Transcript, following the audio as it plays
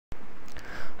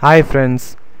Hi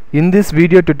friends, in this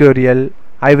video tutorial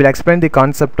I will explain the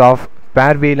concept of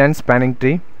pair VLAN spanning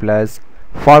tree plus.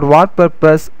 For what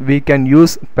purpose we can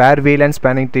use pair VLAN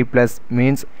spanning tree plus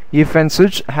means if an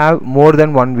switch have more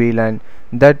than one VLAN,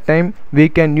 that time we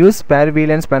can use pair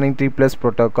VLAN spanning tree plus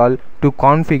protocol to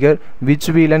configure which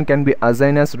VLAN can be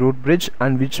assigned as root bridge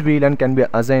and which VLAN can be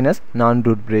assigned as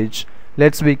non-root bridge.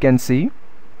 We can see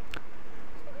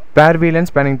pair VLAN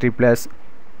spanning tree plus.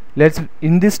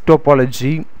 In this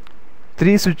topology,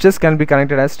 three switches can be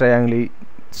connected as triangle: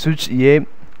 switch A,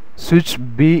 switch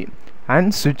B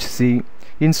and switch C.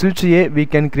 In switch A we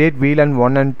can create VLAN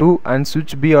 1 and 2, and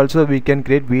switch B also we can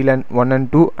create VLAN 1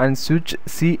 and 2, and switch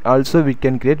C also we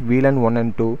can create VLAN 1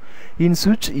 and 2. In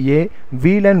switch A,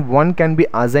 VLAN 1 can be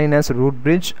assigned as root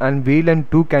bridge and VLAN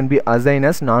 2 can be assigned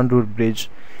as non-root bridge.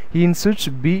 In switch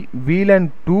B,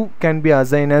 VLAN 2 can be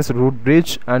assigned as root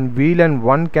bridge and VLAN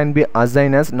 1 can be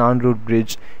assigned as non-root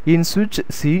bridge. In switch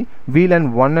C,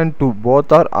 VLAN 1 and 2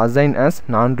 both are assigned as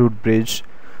non-root bridge.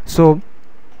 So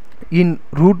in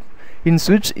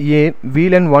switch A,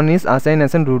 VLAN 1 is assigned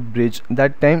as a root bridge.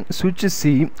 That time switch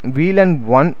C, VLAN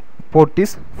 1 port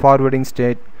is forwarding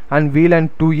state and VLAN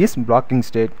 2 is blocking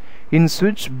state. In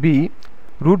switch B,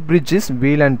 root bridge is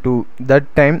VLAN 2.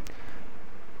 That time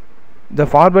the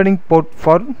forwarding port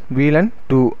for VLAN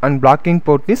 2 and blocking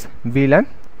port is VLAN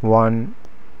 1.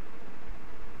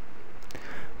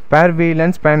 Pair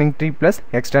VLAN spanning tree plus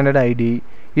extended ID.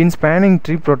 In spanning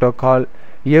tree protocol,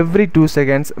 every 2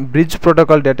 seconds bridge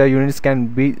protocol data units can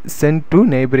be sent to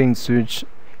neighboring switch.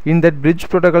 In that bridge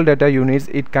protocol data units,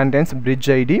 it contains bridge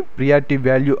ID, priority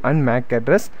value and MAC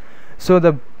address. So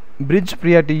the bridge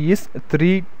priority is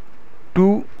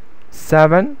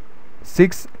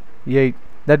 32768.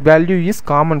 That value is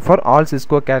common for all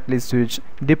Cisco Catalyst switch.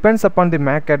 Depends upon the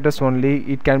MAC address only,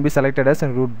 it can be selected as a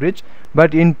root bridge.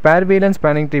 But in pair VLAN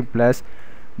spanning tree plus,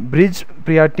 bridge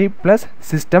priority plus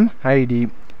system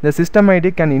ID. The system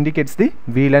ID can indicate the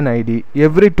VLAN ID.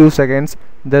 Every 2 seconds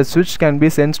the switch can be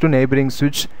sent to neighboring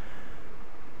switch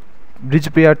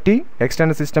bridge priority,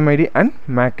 extended system ID and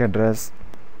MAC address.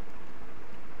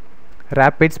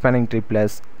 Rapid spanning tree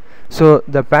plus. So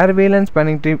the pair VLAN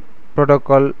spanning tree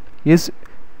protocol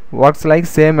works like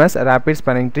same as rapid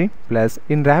spanning tree plus.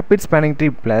 In rapid spanning tree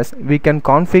plus, we can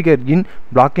configure in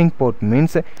blocking port,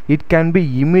 means it can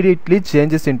be immediately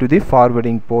changes into the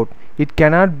forwarding port. It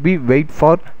cannot be wait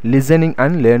for listening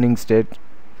and learning state.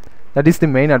 That is the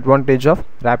main advantage of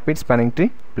rapid spanning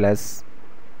tree plus.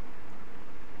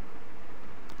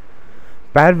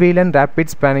 Pair VLAN rapid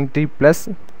spanning tree plus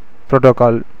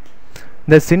protocol.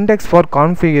 The syntax for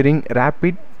configuring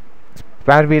rapid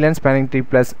pair VLAN spanning tree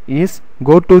plus is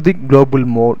go to the global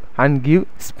mode and give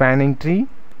spanning tree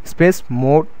space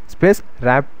mode space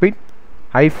rapid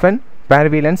hyphen pair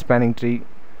VLAN spanning tree.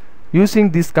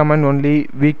 Using this command only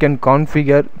we can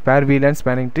configure pair VLAN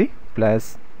spanning tree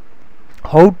plus.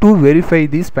 How to verify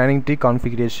the spanning tree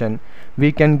configuration?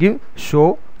 We can give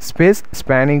show space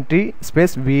spanning tree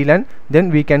space VLAN,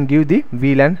 then we can give the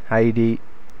VLAN ID.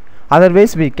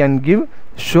 Otherwise we can give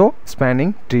show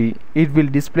spanning tree. It will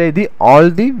display all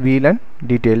the VLAN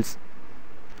details.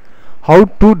 How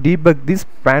to debug this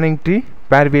spanning tree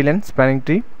pair VLAN spanning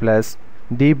tree plus?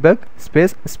 Debug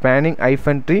space spanning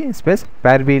hyphen tree space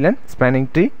pair VLAN spanning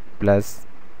tree plus.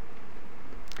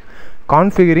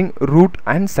 Configuring root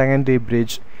and secondary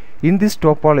bridge. In this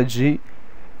topology,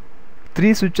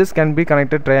 3 switches can be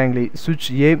connected triangle: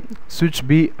 switch A, switch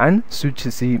B and switch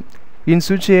C. In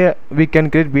switch A we can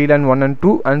create VLAN 1 and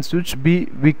 2, and switch B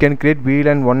we can create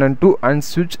VLAN 1 and 2, and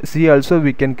switch C also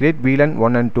we can create VLAN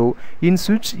 1 and 2. In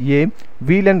switch A,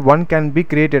 VLAN 1 can be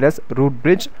created as root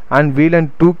bridge and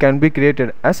VLAN 2 can be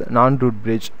created as non-root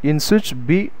bridge. In switch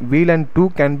B, VLAN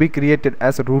 2 can be created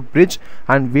as root bridge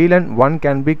and VLAN 1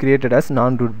 can be created as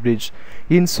non-root bridge.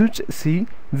 In switch C,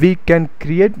 we can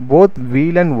create both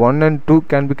VLAN 1 and 2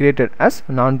 can be created as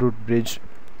non-root bridge.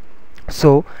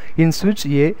 So in switch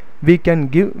A we can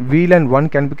give VLAN 1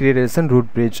 can be created as a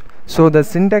root bridge. So the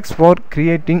syntax for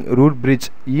creating root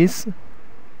bridge is,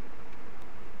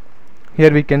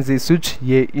 here we can see switch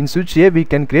A. In switch A we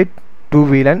can create 2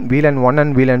 VLAN 1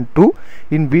 and VLAN 2.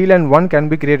 In VLAN 1 can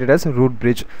be created as root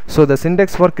bridge. So the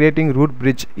syntax for creating root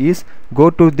bridge is go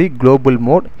to the global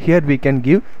mode. Here we can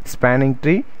give spanning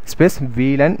tree space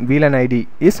VLAN ID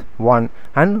is 1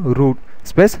 and root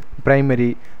space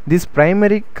primary. This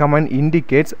primary command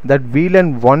indicates that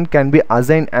VLAN 1 can be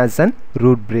assigned as an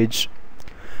root bridge,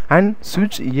 and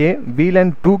switch A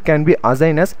VLAN 2 can be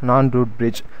assigned as non-root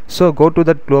bridge. So go to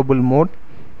that global mode,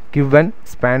 given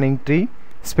spanning tree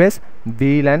space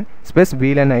VLAN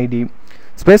ID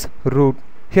space root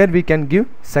Here we can give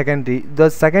secondary. The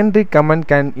secondary command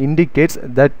can indicate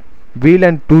that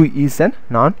VLAN 2 is a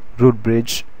non-root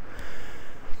bridge.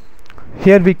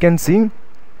 Here we can see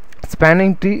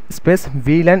spanning tree space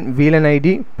VLAN, VLAN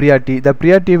ID, priority. The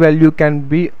priority value can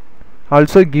be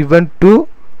also given to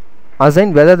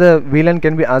assign whether the VLAN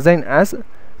can be assigned as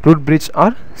root bridge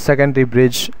or secondary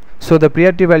bridge. So the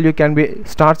priority value can be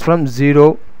starts from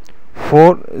 0,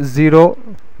 4, 0,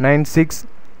 96,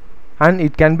 and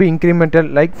it can be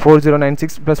incremented like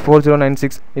 4096 plus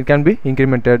 4096. It can be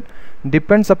incremented.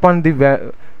 Depends upon the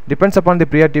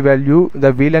priority value,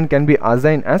 the VLAN can be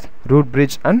assigned as root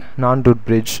bridge and non-root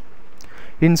bridge.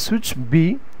 In switch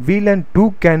B, VLAN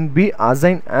 2 can be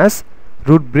assigned as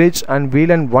root bridge and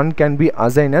VLAN 1 can be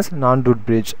assigned as non-root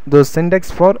bridge. The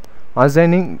syntax for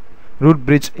assigning root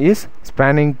bridge is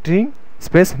spanning tree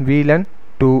space VLAN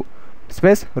 2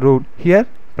 space root, here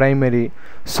primary.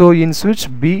 So in switch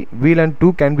B, VLAN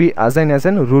 2 can be assigned as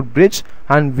a root bridge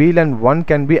and VLAN 1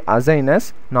 can be assigned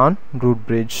as non-root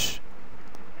bridge.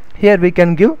 Here we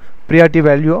can give priority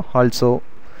value also.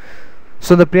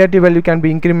 So the priority value can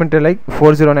be incremented like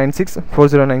 4096,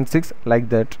 4096 like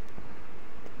that.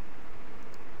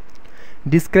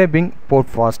 Describing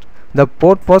portfast. The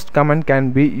portfast command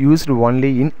can be used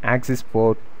only in access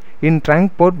port. In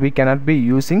trunk port we cannot be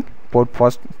using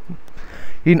portfast.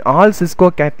 In all Cisco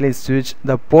catalyst switch,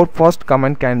 the portfast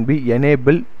command can be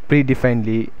enabled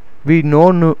predefinedly. We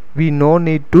no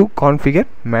need to configure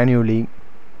manually.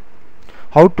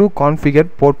 How to configure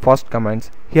portfast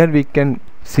commands? Here we can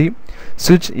see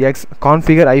switch X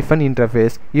configure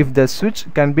 -interface. If the switch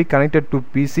can be connected to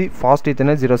PC fast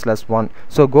Ethernet 0/1,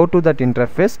 so go to that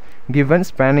interface, given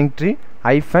spanning tree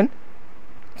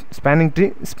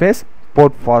space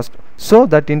portfast, so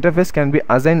that interface can be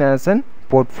assigned as an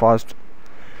portfast.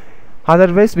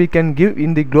 Otherwise we can give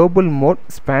in the global mode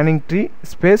spanning tree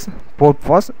space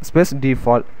portfast space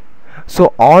default.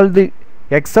 So all the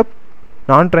except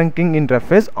non-trunking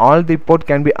interface, all the port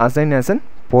can be assigned as an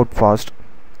portfast.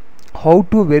 How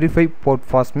to verify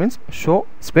portfast means show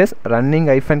space running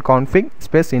 -config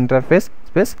space interface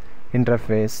space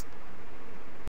interface.